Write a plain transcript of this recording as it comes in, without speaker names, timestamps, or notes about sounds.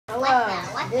Hello,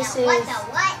 this is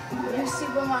What? New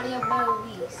Super Mario Bros.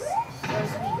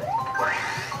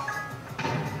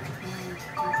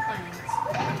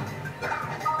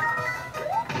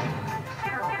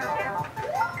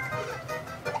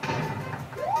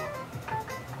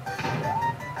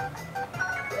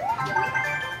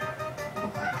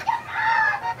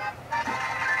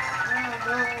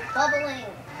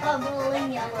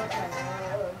 Bubbling yellow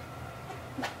toad.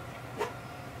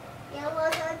 Yellow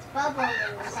toad's bubbling.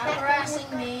 Stop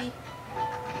harassing me.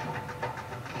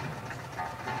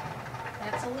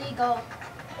 That's illegal.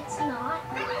 It's not.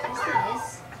 Yes, it is.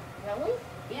 Really?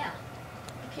 Yeah.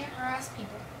 You can't harass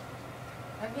people.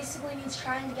 That basically means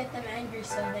trying to get them angry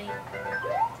so they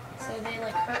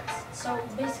like hurt. So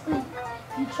basically,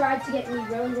 if you tried to get me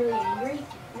really angry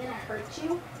and then I hurt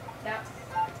you, that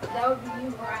would be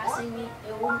you harassing me.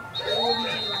 It wouldn't be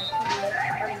like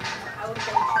hurting me. I would go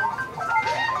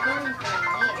Really for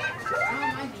me. how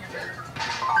am I being mean?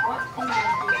 What thing did I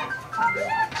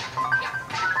do?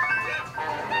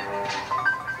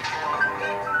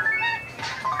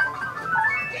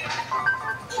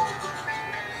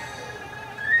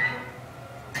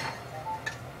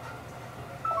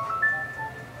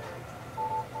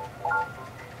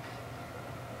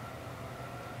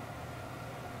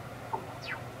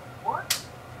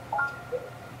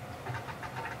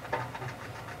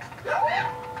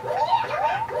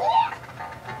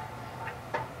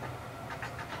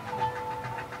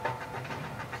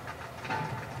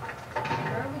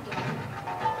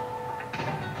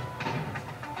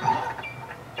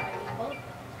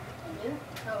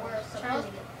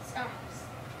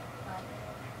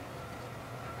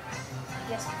 I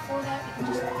guess before that, we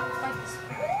can just fight this.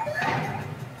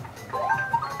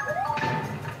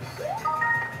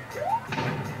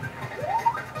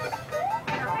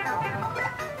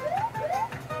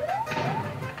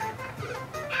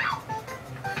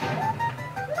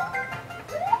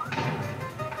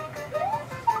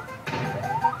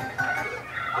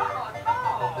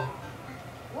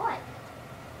 What?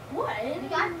 What? I You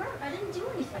got hurt. I didn't do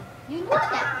anything. You looked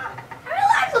at me. I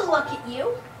don't like to look at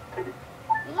you.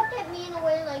 You looked at me in a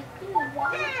way like, dude,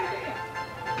 why would you do that?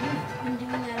 You've been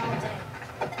doing that all day.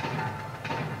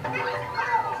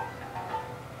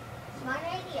 Smart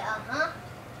idea, huh?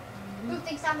 Who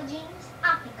thinks I'm a genius? I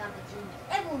think I'm a genius.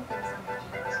 Everyone thinks I'm a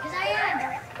genius, because I am.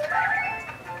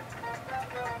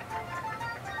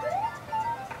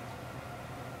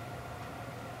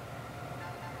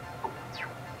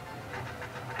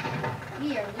 We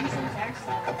are losing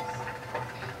ourselves.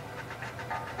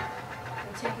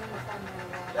 We're taking the fun very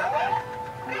well.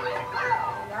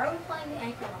 Why are we playing the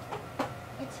anchor level?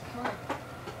 It's fun.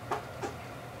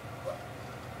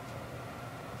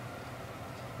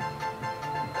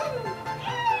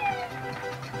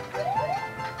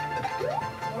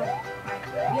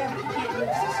 Yeah, but you can't lose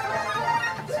this.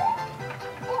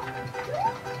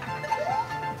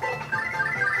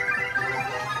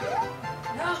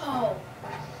 No!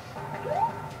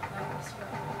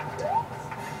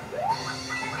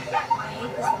 I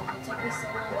hate this one. It took me so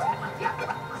long to beat it.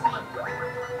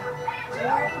 So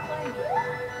why are you playing it?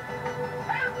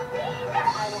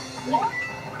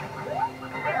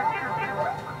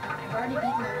 I've already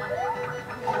beaten the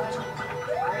level.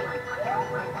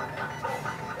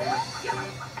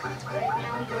 Right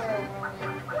now you're rolling.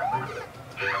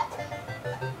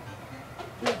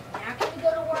 Wait, now can we go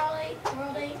to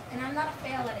World 8? And I'm not a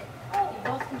fail at it. You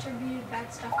both contributed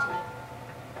bad stuff to it.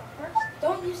 First,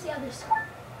 don't use the other stuff.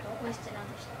 Don't waste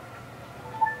another stuff.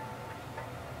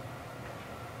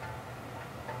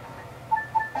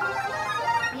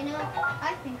 You know,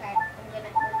 I think we're gonna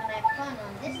have fun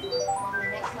on this one, on the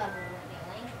next level we're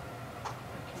doing.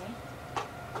 Okay.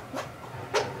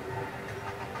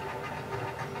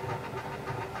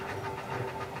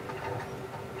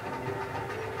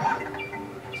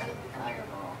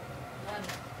 Fireball.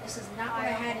 This is not what I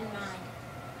had in mind.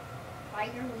 Fire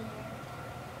wiener.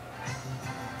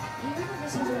 You remember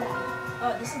this is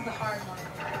oh, this is the hard one.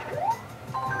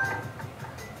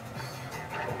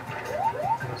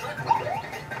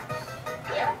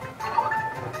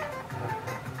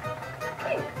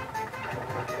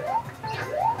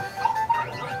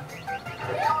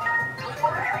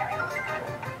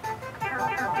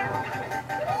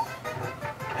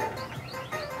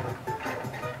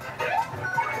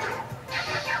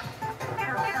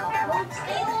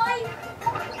 Stay alive!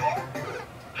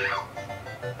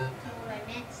 What I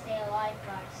meant, stay alive,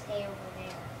 but stay over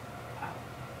there.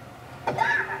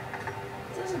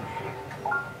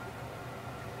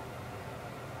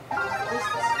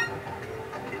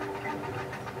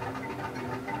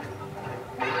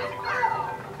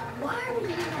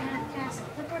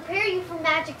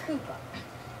 Koopa.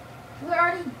 We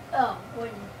already. Oh,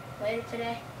 when later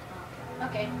today.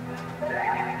 Okay.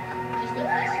 Just in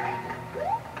case.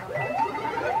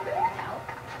 Doubt.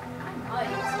 I might.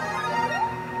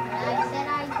 When I said I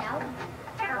doubt,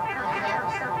 I never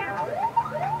saw it.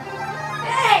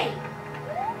 Hey!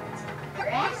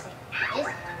 Harassing, isn't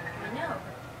it? I know.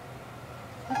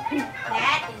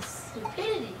 That is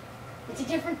stupidity. It's a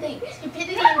different thing.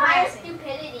 Stupidity and Why harassing.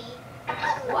 stupidity?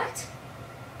 What?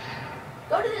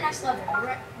 Go to the next level.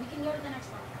 We can go to the next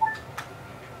level.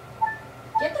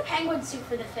 Get the penguin suit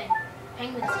for the thing.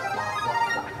 Penguin suit.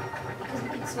 Because we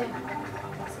can swim.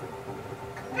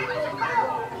 You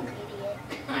idiot.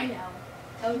 I know.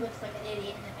 Toad looks like an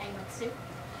idiot in a penguin suit.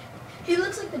 He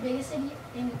looks like the biggest idiot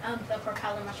in the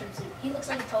propeller mushroom suit. He looks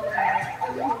like a total idiot.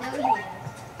 No, he is.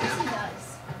 Yes, he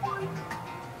does.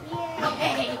 Yay.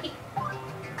 Hey!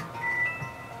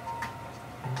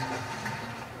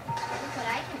 Look what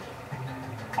I can do.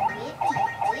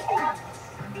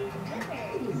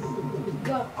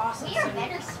 You have awesome We are swimming.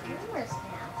 better swimmers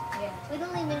now. Yeah. We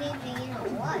don't even need to,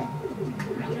 what?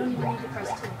 You don't even need to press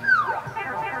 2.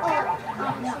 Oh,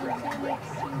 no.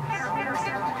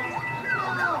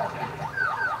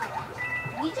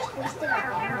 We just wasted our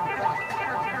time.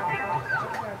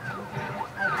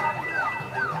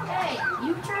 Hey,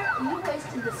 you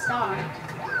wasted the star.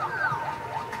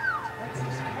 What's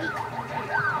this fight?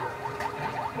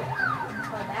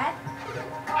 For that?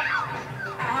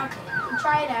 Okay, you can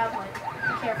try it out, but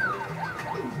be careful.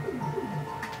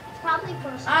 Probably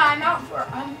first. I'm out for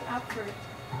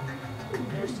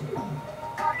there's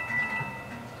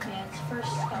yeah, it's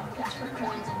first it's for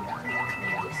coins and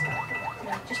maybe stuff.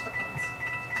 No, just for coins.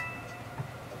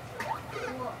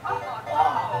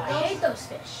 Oh, I hate those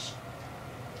fish.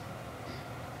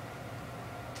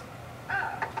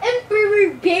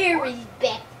 Emperor Bear is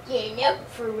back getting up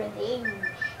for revenge.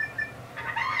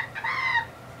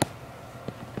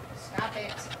 Stop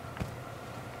it.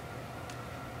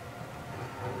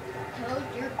 Toad,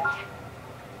 you're back.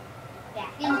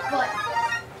 Back in foot.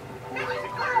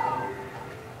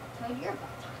 Toad, your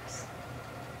buttocks.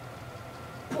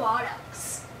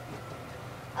 Buttocks.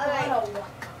 Alright. Buttocks.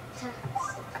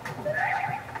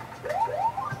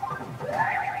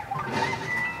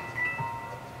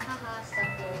 Haha,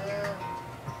 sucker.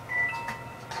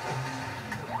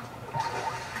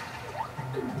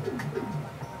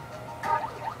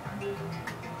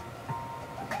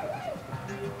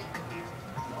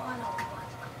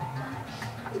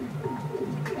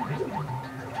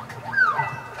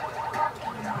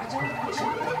 They're not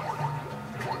fishing.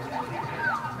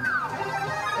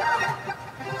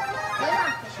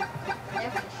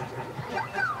 They're fishing.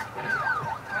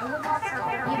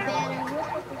 You better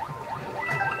look at the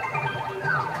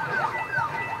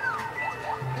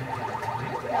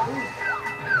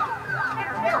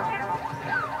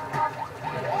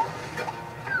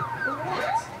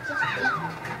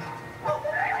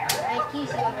I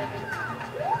accuse you of everything.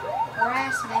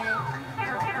 Harassment.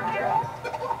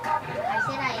 I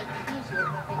said I accuse you of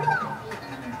everything.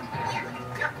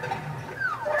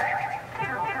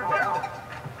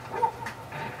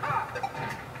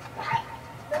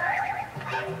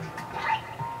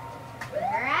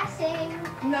 Harassing.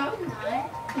 No, not.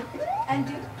 and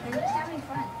just having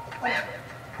fun.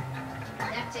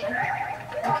 That's it.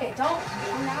 Okay, don't.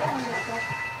 From now on,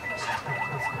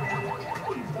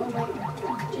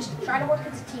 don't just try to work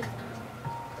as a team.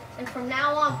 And from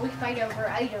now on, we fight over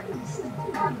items. No,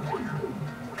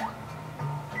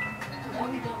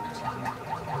 we don't.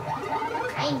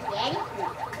 I'm daddy.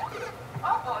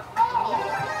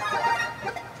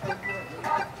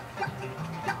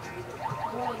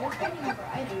 Well, you're fighting over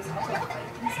items. I'll just fight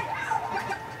these guys.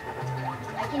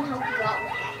 I can help you out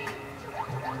with that.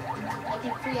 I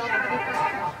can free all the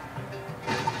people.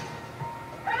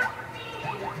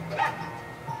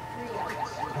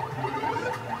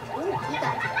 Ooh, he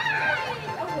got it.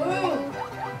 Ooh,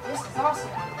 this is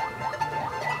awesome.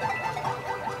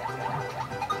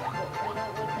 You know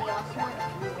what would be awesome?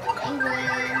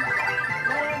 Penguin.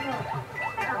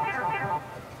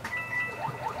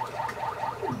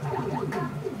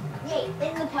 Hey,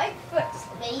 in the pipe first,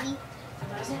 baby.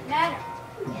 Doesn't matter.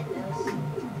 It does.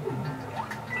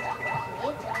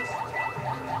 It does.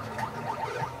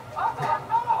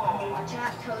 Watch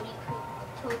out, Toady Poo.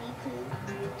 Toady Poo.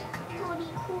 Toady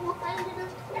Poo. My little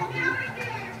Toady.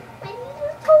 My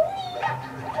little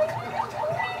Toady.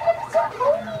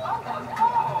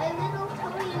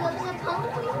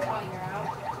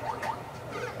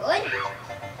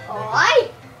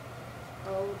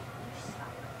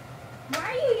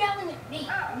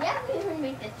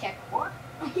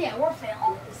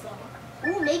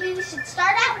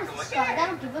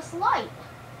 a slide.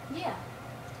 Yeah.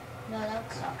 No, that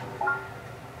would suck.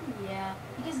 Yeah.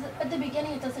 Because at the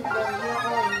beginning it doesn't really, you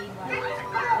don't really need like.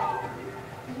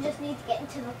 You just need to get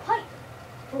into the pipe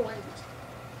for one.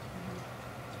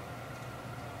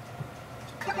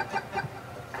 So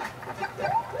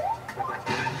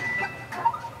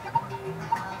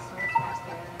it's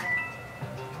faster.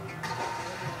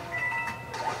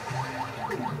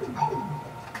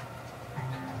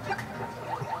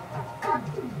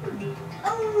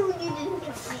 Oh, you didn't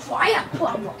complete. Fire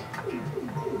problem.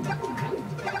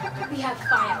 We have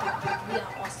fire. We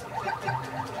are awesome.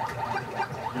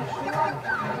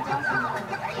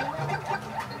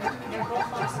 They're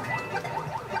both awesome.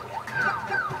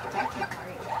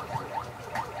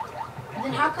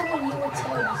 Then how come when you were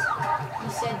Toad, you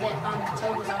said that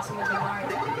Toad was awesome with Mario?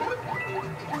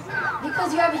 Because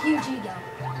you have a huge ego.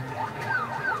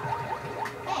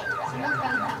 Hey, someone's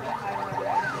got to beat the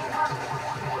hardware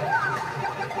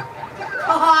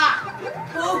Haha!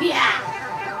 Booyah!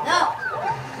 No!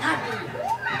 Not me.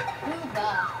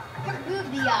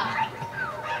 Booyah.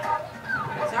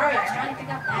 Sorry, I was trying to pick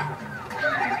up that.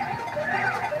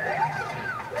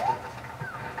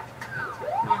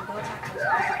 Come on, go attack those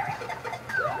guys.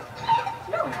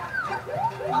 No.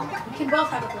 We can both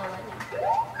have a glow light now.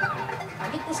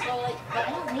 I'll get this glow light, but I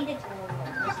don't need it for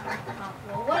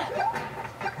well, whatever.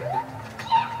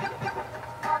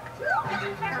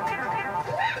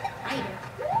 Either.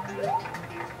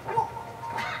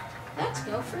 Let's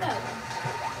go for no.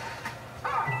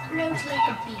 Float like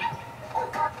a bee.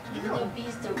 Even though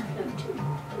bees don't float.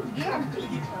 You're a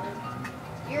bee, Toad.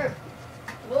 You're.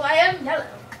 Well, I am yellow.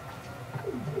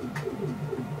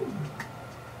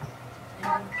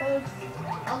 And both.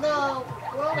 Although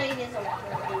World 8 is a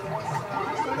water leader, so I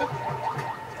sort of.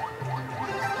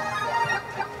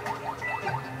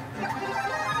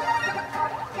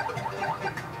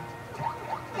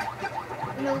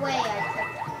 In a way, I took.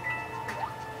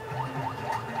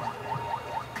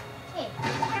 Hey,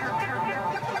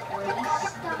 where you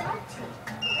started?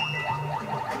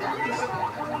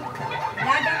 And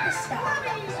I got the star.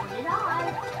 So did I.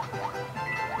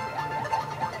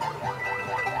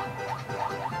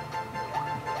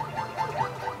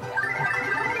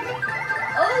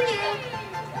 Oh yeah!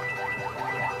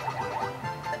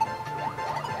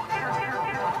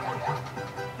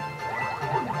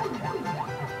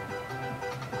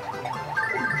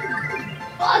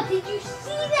 Oh, did you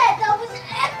see that? That was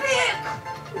epic!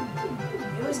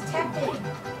 It was tepid.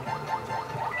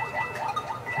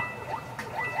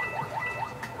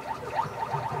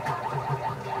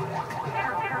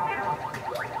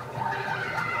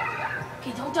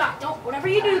 Okay, don't die. Don't. Whatever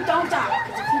you do, don't die.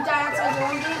 Because if you die outside your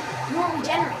own game, you won't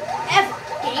regenerate. Ever.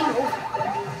 Game over.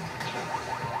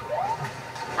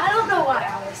 I don't know why I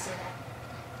always say that.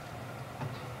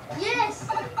 Yes!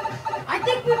 I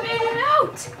think we made it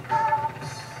out.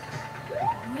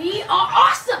 We are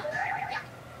awesome.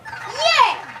 Yeah!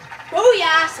 Oh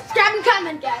yeah. Subscribe and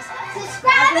comment, guys.